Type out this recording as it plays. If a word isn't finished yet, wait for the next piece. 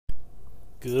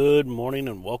Good morning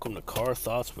and welcome to Car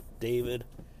Thoughts with David,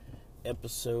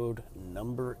 episode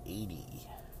number 80.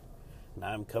 And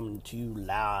I'm coming to you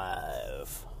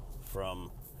live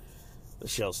from the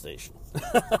Shell station.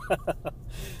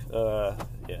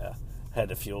 Had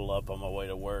to fuel up on my way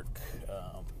to work.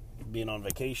 Being on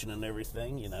vacation and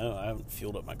everything, I haven't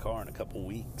fueled up my car in a couple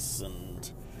weeks,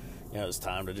 and it was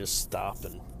time to just stop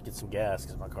and get some gas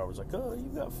because my car was like, oh,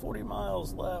 you got 40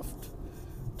 miles left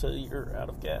till you're out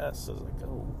of gas. I was like,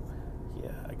 oh,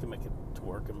 yeah, I can make it to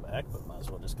work and back, but might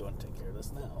as well just go and take care of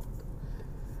this now.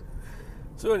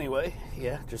 So anyway,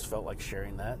 just felt like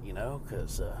sharing that,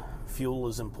 because fuel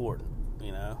is important,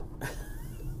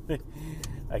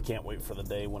 I can't wait for the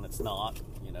day when it's not,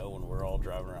 when we're all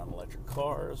driving around electric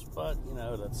cars, but,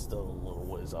 that's still a little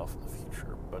ways off in the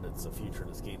future, but it's a future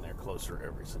that's getting there closer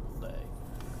every single day.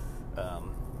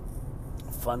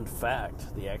 Fun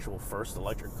fact, the actual first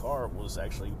electric car was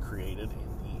actually created in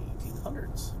the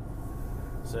 1800s.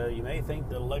 So you may think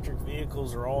that electric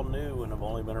vehicles are all new and have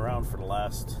only been around for the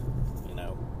last,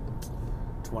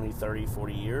 20, 30,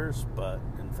 40 years, but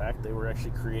in fact they were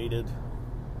actually created,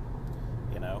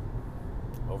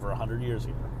 over 100 years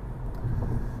ago.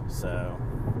 So,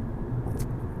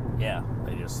 they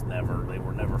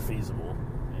were never feasible,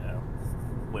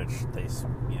 which they,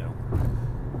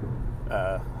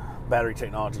 battery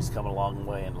technology's come a long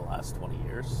way in the last 20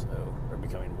 years, so they're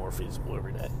becoming more feasible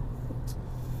every day.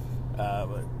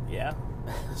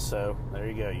 So there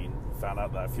you go. You found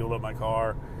out that I fueled up my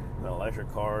car. The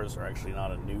electric cars are actually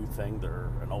not a new thing. They're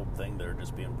an old thing. They're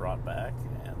just being brought back.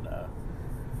 And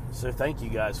so thank you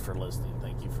guys for listening.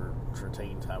 Thank you for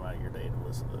taking time out of your day to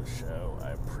listen to the show.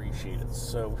 I appreciate it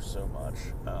so, so much.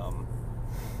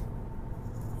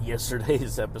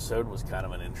 Yesterday's episode was kind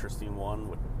of an interesting one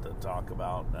with the talk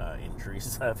about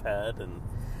injuries I've had, and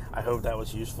I hope that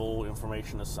was useful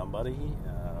information to somebody.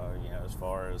 As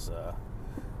far as I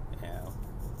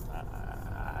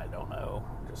don't know,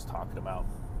 just talking about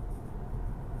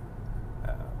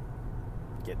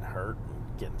getting hurt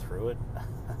and getting through it,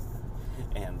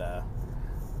 and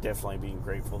definitely being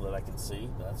grateful that I can see.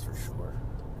 That's for sure.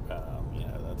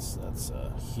 That's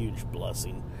a huge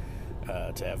blessing.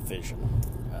 To have vision,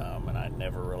 and I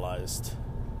never realized,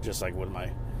 just like what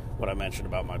I mentioned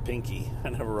about my pinky, I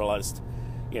never realized,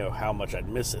 how much I'd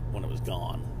miss it when it was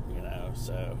gone,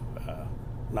 so,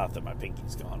 not that my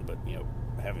pinky's gone, but,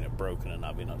 having it broken and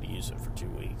not being able to use it for 2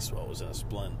 weeks while I was in a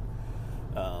splint,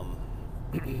 but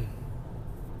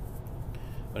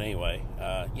anyway,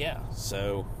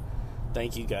 so,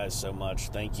 thank you guys so much.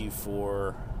 Thank you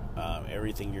for,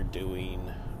 everything you're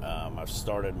doing. I've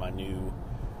started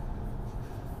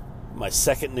my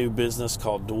second new business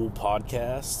called Dual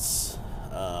Podcasts,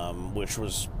 which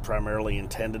was primarily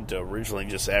intended to originally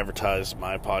just advertise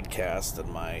my podcast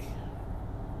and my,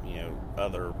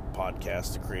 other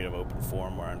podcast, The Creative Open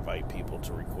Forum, where I invite people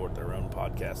to record their own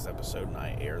podcast episode and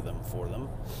I air them for them.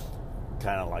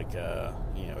 Kind of like a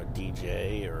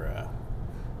DJ or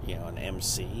an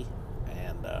MC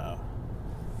and, a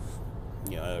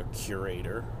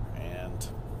curator. And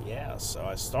so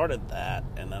I started that,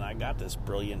 and then I got this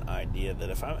brilliant idea that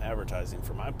if I'm advertising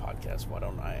for my podcast, why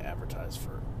don't I advertise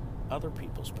for other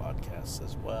people's podcasts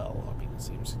as well? I mean, it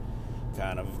seems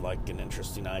kind of like an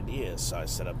interesting idea. So I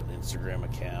set up an Instagram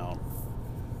account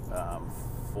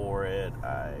for it.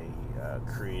 I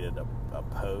created a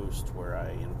post where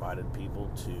I invited people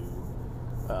to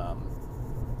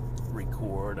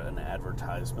record an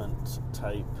advertisement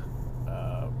type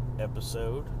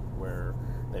episode where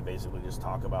they basically just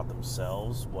talk about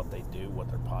themselves, what they do, what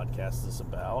their podcast is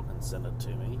about, and send it to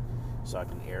me so I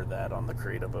can air that on the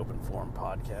Creative Open Forum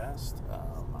podcast.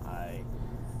 I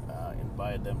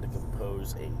invited them to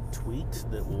compose a tweet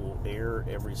that will air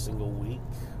every single week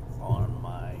on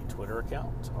my Twitter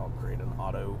account. I'll create an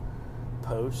auto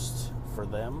post for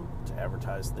them to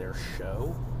advertise their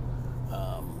show.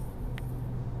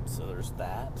 So there's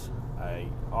that. I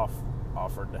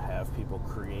offered to have people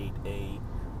create a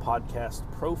podcast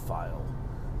profile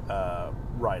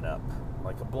write-up,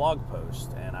 like a blog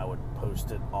post, and I would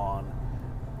post it on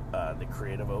the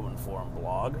Creative Open Forum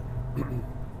blog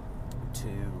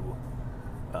to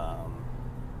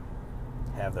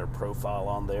have their profile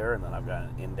on there, and then I've got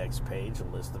an index page, a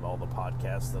list of all the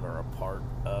podcasts that are a part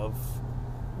of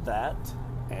that,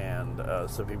 and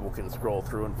so people can scroll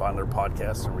through and find their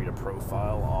podcasts and read a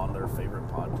profile on their favorite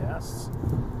podcasts.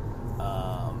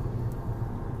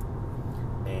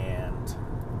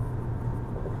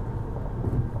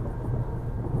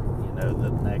 The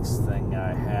next thing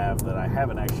I have that I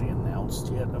haven't actually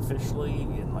announced yet officially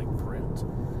in print,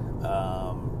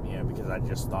 because I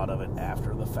just thought of it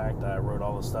after the fact that I wrote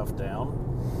all the stuff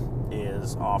down,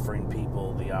 is offering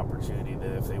people the opportunity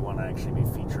that if they want to actually be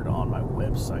featured on my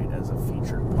website as a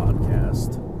featured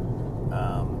podcast,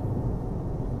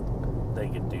 they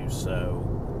could do so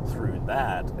through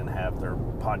that and have their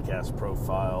podcast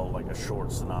profile, like a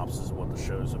short synopsis of what the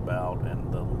show's about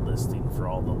and the listing for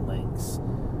all the links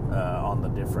on the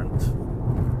different,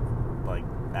 like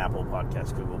Apple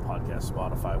Podcasts, Google Podcasts,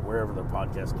 Spotify, wherever their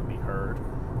podcast can be heard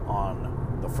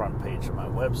on the front page of my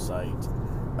website,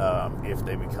 if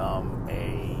they become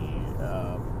a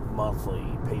monthly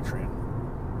Patreon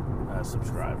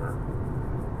subscriber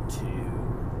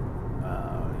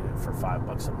for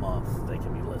 $5 a month, they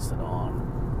can be listed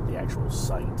on the actual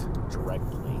site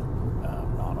directly,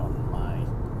 not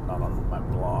on my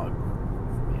blog.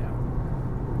 Yeah,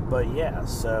 but yeah,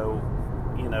 so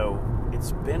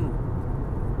it's been.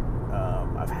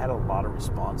 I've had a lot of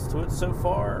response to it so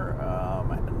far.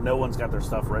 No one's got their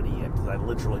stuff ready yet because I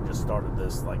literally just started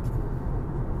this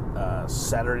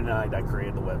Saturday night. I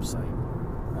created the website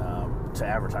to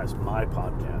advertise my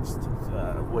podcast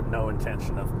with no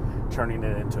intention of turning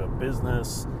it into a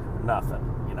business, nothing.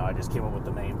 I just came up with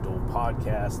the name Dual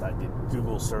Podcast. I did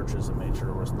Google searches and made sure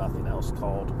there was nothing else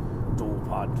called Dual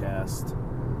Podcast.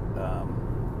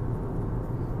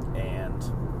 And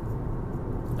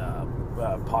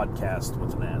podcast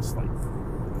with an S, like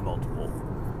multiple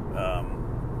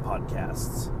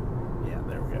podcasts. Yeah,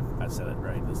 there we go. I said it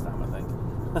right this time, I think.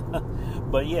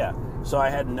 But yeah, so I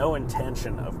had no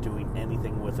intention of doing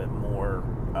anything with it more.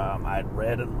 I'd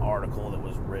read an article that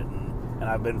was written, and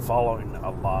I've been following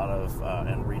a lot of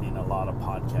and reading a lot of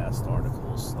podcast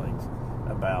articles, like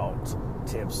about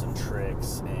tips and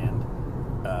tricks and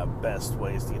best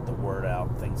ways to get the word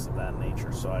out, things of that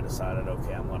nature. So I decided,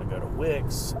 okay, I'm going to go to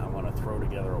Wix. I'm going to throw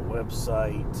together a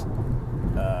website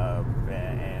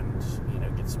and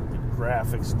get some good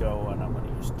graphics going. I'm going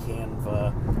to use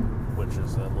Canva, which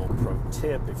is a little pro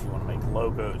tip if you want to make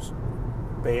logos,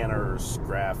 banners,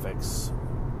 graphics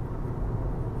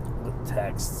with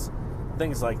texts,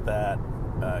 things like that.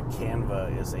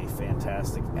 Canva is a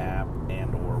fantastic app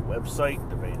and or website,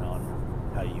 depending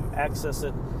on how you access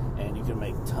it, and you can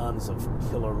make tons of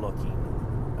killer looking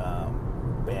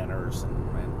banners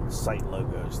and site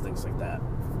logos, things like that,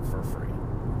 for free.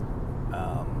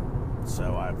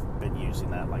 So I've been using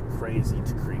that like crazy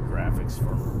to create graphics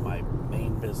for my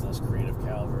main business, Creative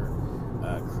Calvert,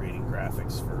 creating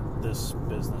graphics for this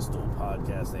business, Dual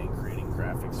Podcast, and creating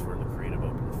graphics for the Creative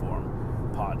Open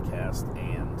Forum podcast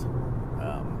and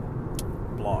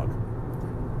blog.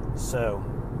 So,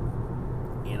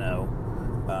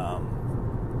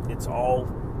 it's all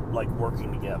like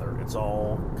working together. It's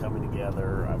all coming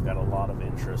together. I've got a lot of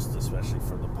interest, especially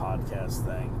for the podcast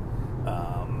thing.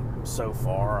 So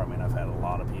far, I've had a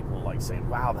lot of people like saying,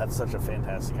 wow, that's such a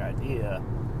fantastic idea.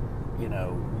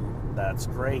 That's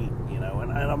great, and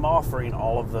I'm offering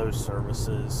all of those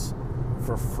services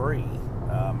for free,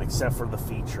 except for the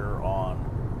feature on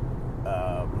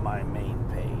my main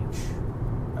page,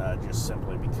 just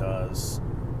simply because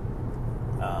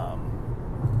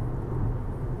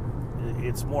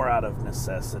it's more out of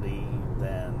necessity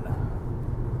than,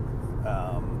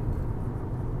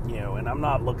 and I'm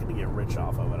not looking to get rich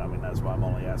off of it. That's why I'm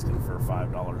only asking for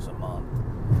 $5 a month,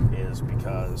 is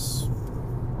because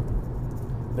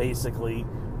basically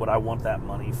what I want that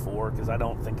money for, because I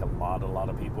don't think a lot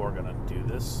of people are going to do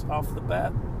this off the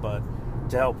bat, but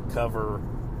to help cover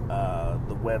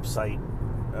the website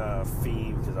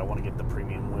fee, because I want to get the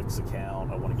premium Wix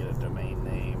account, I want to get a domain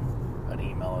name, an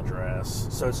email address.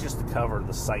 So it's just to cover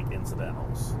the site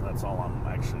incidentals. that's all I'm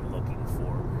actually looking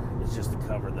for. It's just to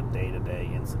cover the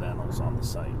day-to-day incidentals on the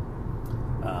site.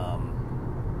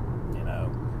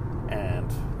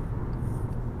 And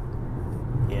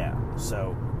yeah,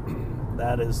 so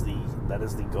that is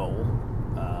the goal,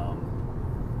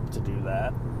 to do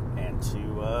that and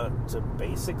to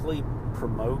basically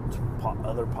promote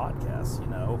other podcasts,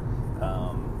 and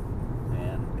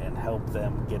help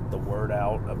them get the word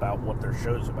out about what their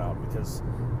show's about, because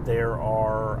there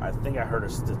are, I think I heard a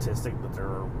statistic that there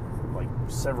are like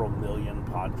several million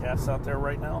podcasts out there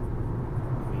right now.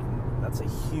 That's a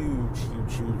huge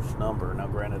number. Now,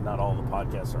 granted, not all the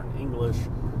podcasts are in English,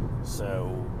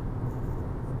 so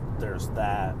there's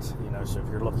that, so if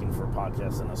you're looking for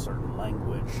podcasts in a certain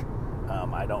language,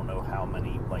 I don't know how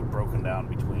many, like, broken down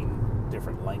between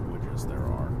different languages there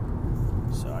are.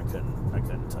 So I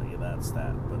couldn't tell you that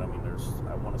stat, but I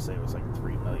want to say it was like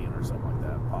 3 million or something like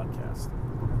that podcasts.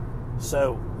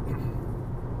 So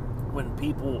when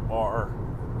people are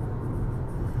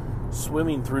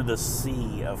swimming through the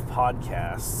sea of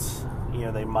podcasts,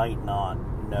 they might not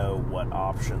know what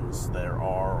options there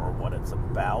are or what it's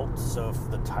about. So if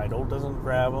the title doesn't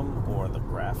grab them or the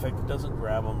graphic doesn't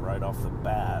grab them right off the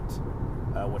bat,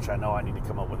 which I know I need to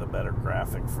come up with a better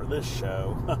graphic for this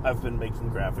show. I've been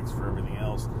making graphics for everything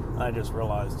else, and I just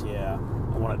realized, I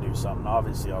want to do something.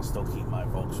 Obviously, I'll still keep my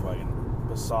Volkswagen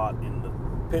Passat in the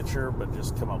picture, but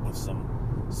just come up with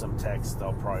some text.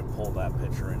 I'll probably pull that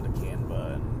picture into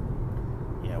Canva and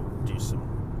do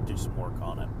some work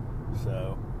on it.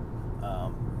 So,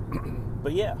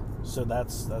 but so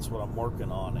that's what I'm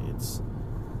working on.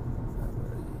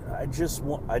 I just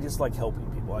like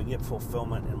helping people. I get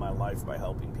fulfillment in my life by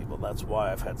helping people. That's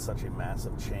why I've had such a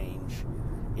massive change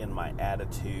in my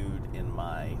attitude, in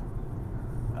my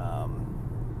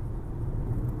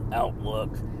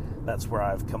outlook. That's where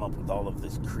I've come up with all of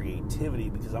this creativity,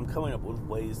 because I'm coming up with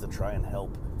ways to try and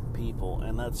help people,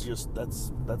 and that's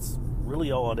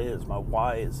really all it is. My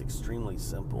why is extremely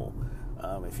simple.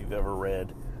 If you've ever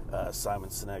read Simon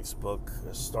Sinek's book,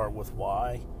 Start With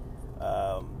Why,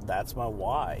 that's my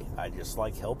why. I just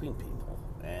like helping people,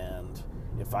 and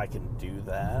if I can do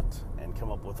that and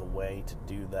come up with a way to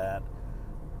do that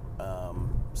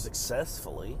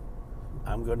successfully,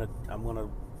 I'm gonna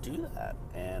do that.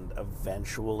 And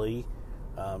eventually,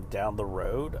 down the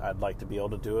road, I'd like to be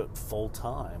able to do it full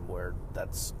time, where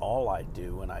that's all I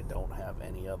do, and I don't have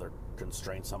any other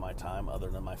constraints on my time other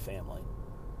than my family.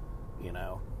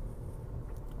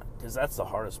 Because that's the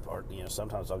hardest part.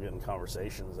 Sometimes I'll get in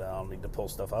conversations and I'll need to pull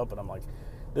stuff up, and I'm like,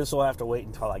 this will have to wait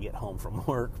until I get home from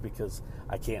work because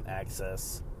I can't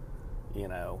access,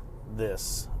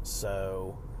 this.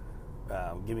 So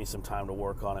give me some time to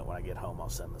work on it. When I get home, I'll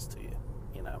send this to you,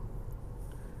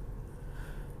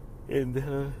 And,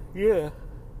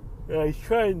 I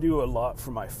try and do a lot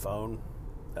from my phone,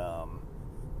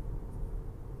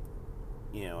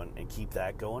 and keep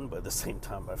that going. But at the same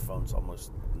time, my phone's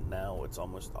almost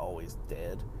always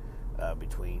dead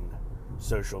between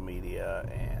social media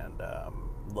and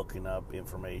looking up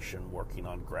information, working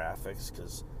on graphics,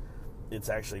 because it's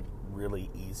actually really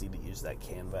easy to use that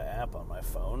Canva app on my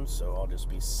phone. So I'll just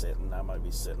be I might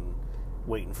be sitting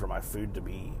waiting for my food to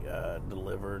be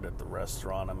delivered at the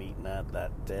restaurant I'm eating at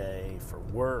that day for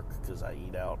work, because I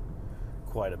eat out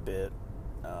quite a bit.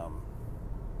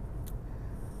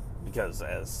 Because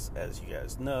as you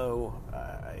guys know,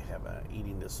 I have an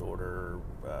eating disorder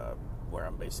where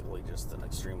I'm basically just an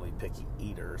extremely picky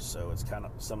eater. So it's kind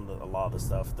of a lot of the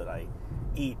stuff that I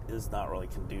eat is not really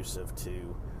conducive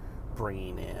to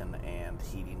bringing in and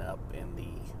heating up in the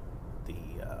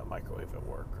microwave at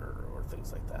work or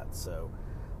things like that. So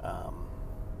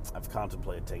I've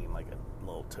contemplated taking like a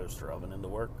little toaster oven into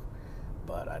work,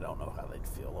 but I don't know how they'd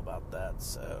feel about that.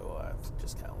 So I've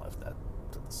just kind of left that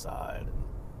to the side.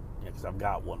 And because I've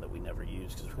got one that we never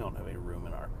use because we don't have any room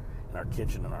in our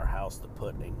kitchen in our house to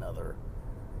put another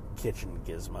kitchen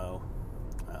gizmo.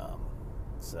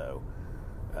 So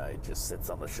it just sits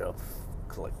on the shelf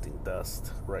collecting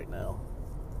dust right now.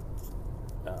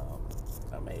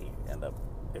 I may end up,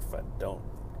 if I don't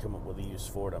come up with a use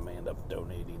for it, I may end up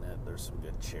donating it. There's some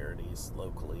good charities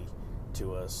locally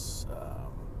to us,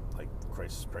 like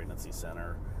Crisis Pregnancy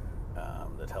Center,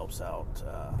 that helps out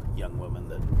young women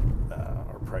that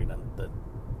are pregnant, that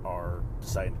are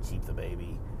deciding to keep the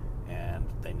baby, and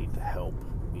they need to help,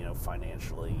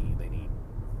 financially. They need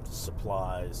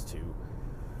supplies to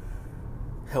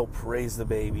help raise the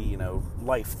baby,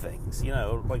 life things,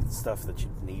 like stuff that you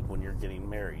need when you're getting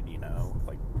married,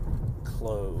 like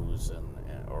clothes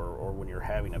or when you're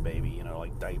having a baby,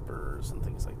 like diapers and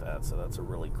things like that. So that's a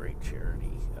really great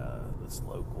charity that's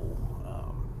local.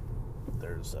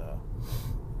 There's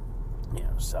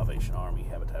Salvation Army,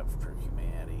 Habitat for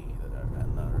Humanity,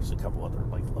 and there's a couple other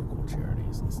like local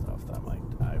charities and stuff that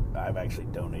I've actually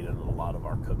donated a lot of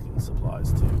our cooking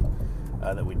supplies to.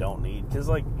 That we don't need,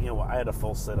 because I had a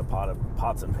full set of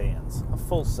pots and pans, a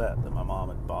full set that my mom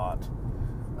had bought.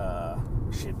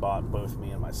 She had bought both me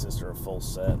and my sister a full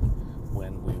set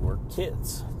when we were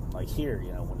kids. Like here,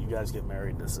 when you guys get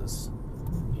married, this is,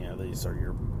 these are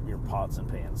your pots and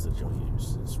pans that you'll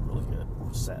use. It's really good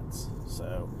sets.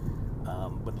 So,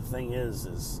 but the thing is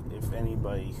if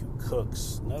anybody who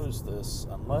cooks knows this,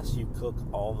 unless you cook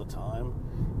all the time,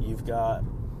 you've got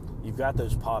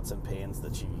those pots and pans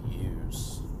that you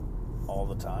use all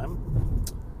the time,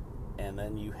 and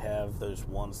then you have those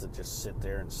ones that just sit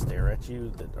there and stare at you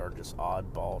that are just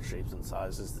oddball shapes and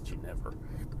sizes that you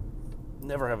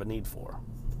never have a need for.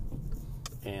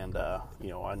 And I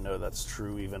know that's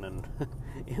true even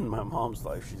in my mom's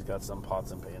life. She's got some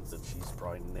pots and pans that she's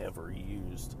probably never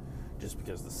used just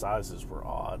because the sizes were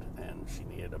odd and she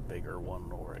needed a bigger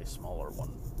one or a smaller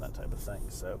one, that type of thing.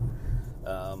 So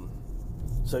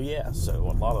So yeah, so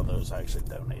a lot of those I actually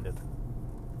donated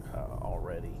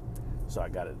already. So I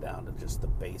got it down to just the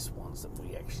base ones that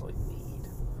we actually need.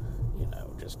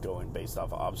 Just going based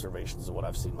off of observations of what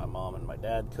I've seen my mom and my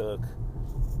dad cook,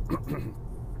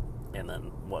 and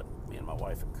then what me and my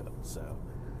wife have cooked. So,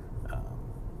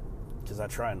 because I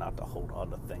try not to hold on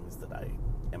to things that I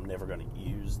am never going to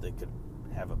use that could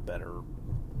have a better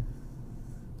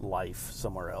life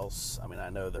somewhere else. I mean,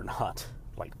 I know they're not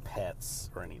like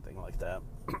pets or anything like that,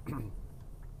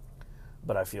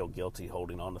 but I feel guilty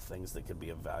holding on to things that could be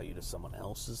of value to someone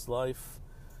else's life.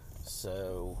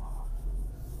 So,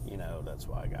 that's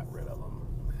why I got rid of them,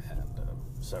 and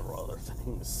several other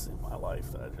things in my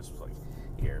life that I just was like,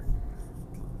 here,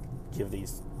 give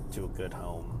these to a good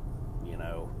home,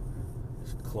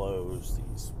 these clothes,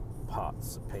 these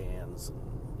pots, pans,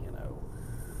 and,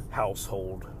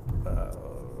 household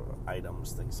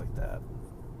items, things like that,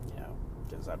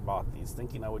 because I bought these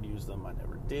thinking I would use them. I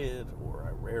never did, or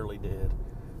I rarely did.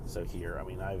 So here, I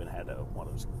even had one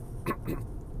of those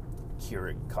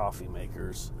Keurig coffee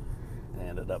makers, and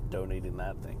ended up donating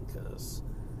that thing because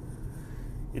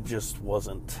it just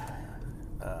wasn't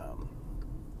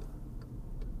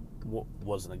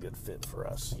a good fit for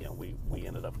us. We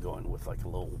ended up going with like a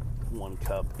little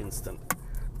 1-cup instant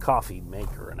coffee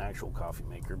maker, an actual coffee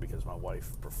maker, because my wife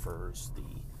prefers the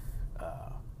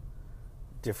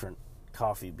different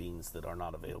coffee beans that are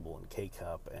not available in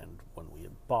K-Cup, and when we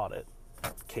had bought it,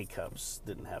 K-Cups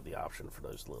didn't have the option for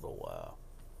those little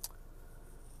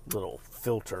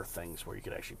filter things where you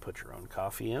could actually put your own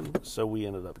coffee in. So we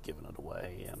ended up giving it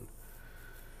away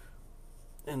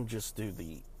and just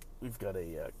we've got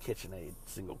a KitchenAid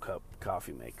single cup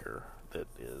coffee maker that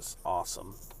is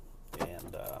awesome,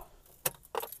 and I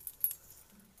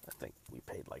think we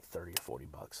paid like $30 or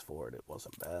 $40 for it. It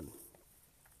wasn't bad,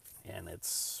 and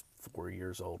it's 4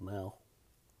 years old now,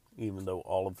 even though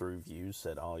all of the reviews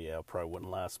said, oh yeah, it probably wouldn't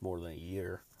last more than a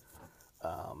year.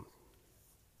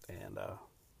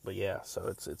 But yeah, so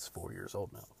it's 4 years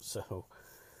old now. So,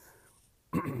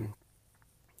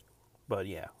 but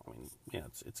yeah,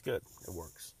 it's good. It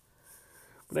works.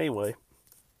 But anyway,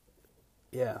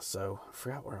 yeah, so I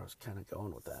forgot where I was kind of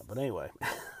going with that. But anyway,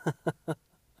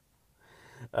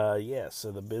 yeah,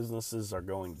 so the businesses are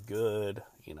going good.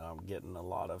 I'm getting a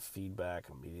lot of feedback.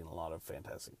 I'm meeting a lot of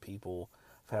fantastic people.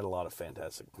 I've had a lot of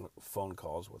fantastic phone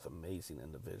calls with amazing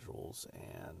individuals,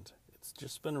 and it's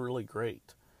just been really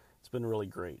great. It's been really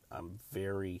great. I'm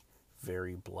very,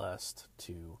 very blessed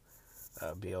to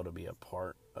be able to be a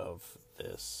part of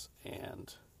this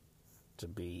and to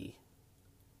be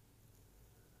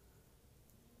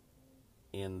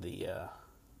in the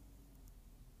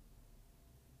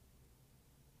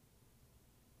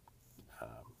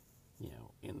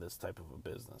in this type of a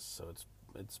business. So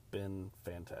it's been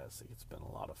fantastic. It's been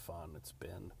a lot of fun. It's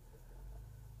been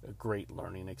a great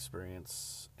learning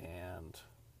experience, and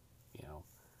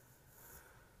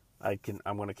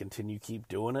I'm going to continue keep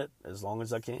doing it as long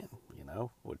as I can,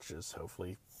 which is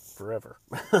hopefully forever.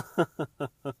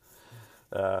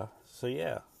 So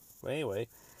yeah. But anyway,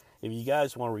 if you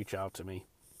guys want to reach out to me,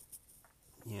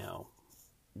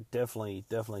 definitely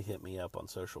hit me up on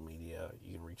social media.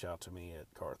 You can reach out to me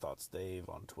at Car Thoughts Dave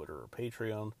on Twitter or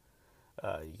Patreon.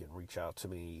 You can reach out to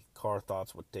me, Car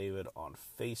Thoughts with David, on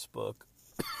Facebook.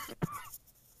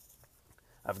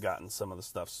 I've gotten some of the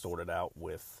stuff sorted out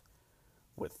with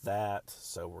that,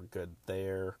 so we're good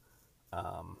there.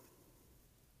 And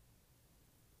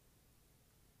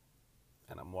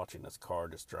I'm watching this car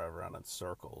just drive around in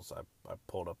circles. I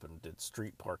pulled up and did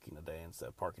street parking today instead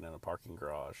of parking in a parking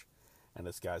garage. And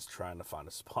this guy's trying to find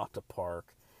a spot to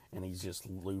park, and he's just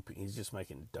looping. He's just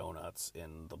making donuts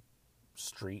in the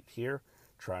street here,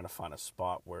 trying to find a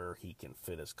spot where he can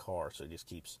fit his car. So he just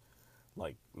keeps,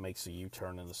 makes a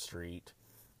U-turn in the street,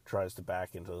 tries to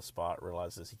back into the spot,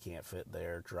 realizes he can't fit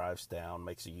there, drives down,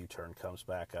 makes a U-turn, comes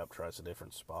back up, tries a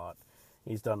different spot.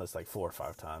 He's done this 4 or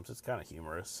 5 times. It's kind of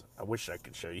humorous. I wish I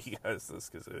could show you guys this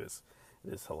because it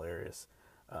is hilarious.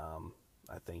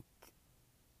 I think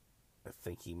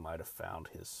he might have found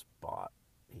his spot.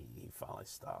 He finally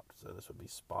stopped. So this would be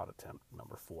spot attempt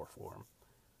number 4 for him.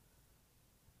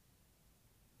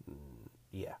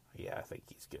 Yeah, I think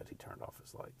he's good. He turned off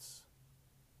his lights.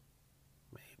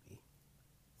 Maybe.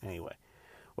 Anyway,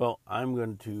 well, I'm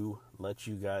going to let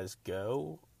you guys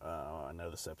go. I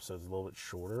know this episode's a little bit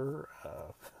shorter.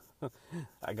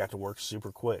 I got to work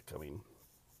super quick.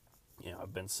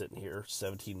 I've been sitting here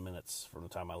 17 minutes from the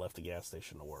time I left the gas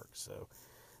station to work, so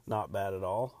not bad at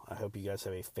all. I hope you guys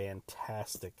have a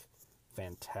fantastic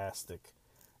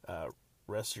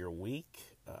rest of your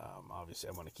week. Obviously,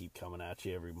 I'm going to keep coming at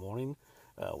you every morning.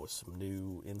 with some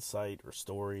new insight or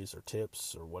stories or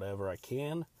tips or whatever I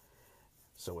can.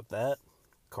 So with that,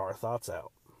 Car Thoughts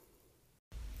out.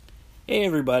 Hey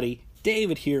everybody,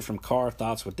 David here from Car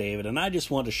Thoughts with David, and I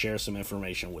just want to share some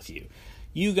information with you.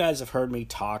 You guys have heard me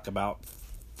talk about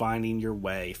finding your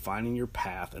way, finding your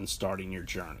path, and starting your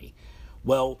journey.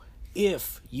 Well,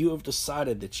 if you have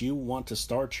decided that you want to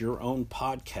start your own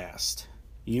podcast,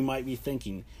 you might be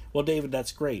thinking, well, David,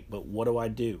 that's great, but what do I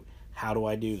do? How do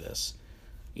I do this?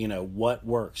 What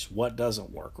works? What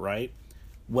doesn't work, right?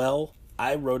 Well,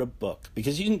 I wrote a book,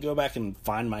 because you can go back and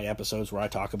find my episodes where I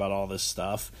talk about all this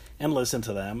stuff and listen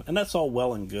to them, and that's all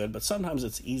well and good, but sometimes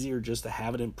it's easier just to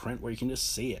have it in print where you can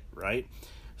just see it, right?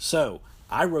 So,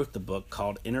 I wrote the book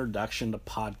called Introduction to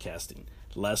Podcasting,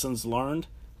 Lessons Learned,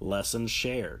 Lessons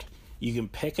Shared. You can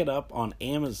pick it up on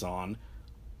Amazon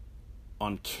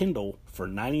on Kindle for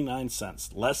 99 cents,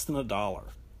 less than $1.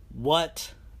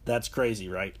 What? That's crazy,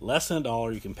 right? Less than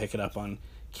 $1, you can pick it up on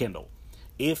Kindle.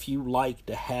 If you like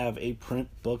to have a print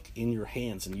book in your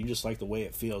hands and you just like the way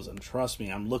it feels, and trust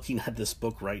me, I'm looking at this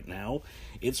book right now,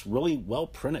 it's really well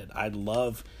printed. I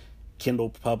love Kindle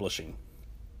publishing.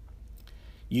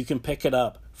 You can pick it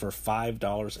up for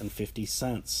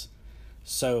 $5.50.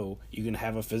 So you can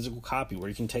have a physical copy where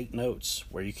you can take notes,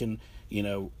 where you can,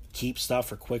 keep stuff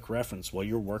for quick reference while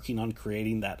you're working on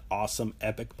creating that awesome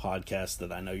epic podcast that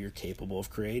I know you're capable of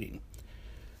creating.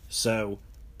 So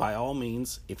by all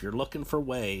means, if you're looking for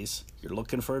ways, you're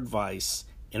looking for advice,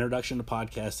 Introduction to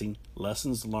Podcasting,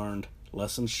 Lessons Learned,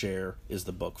 Lessons Shared is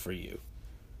the book for you.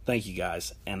 Thank you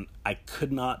guys, and I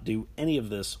could not do any of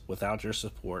this without your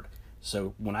support.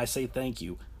 So when I say thank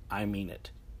you, I mean it.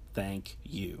 Thank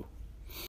you.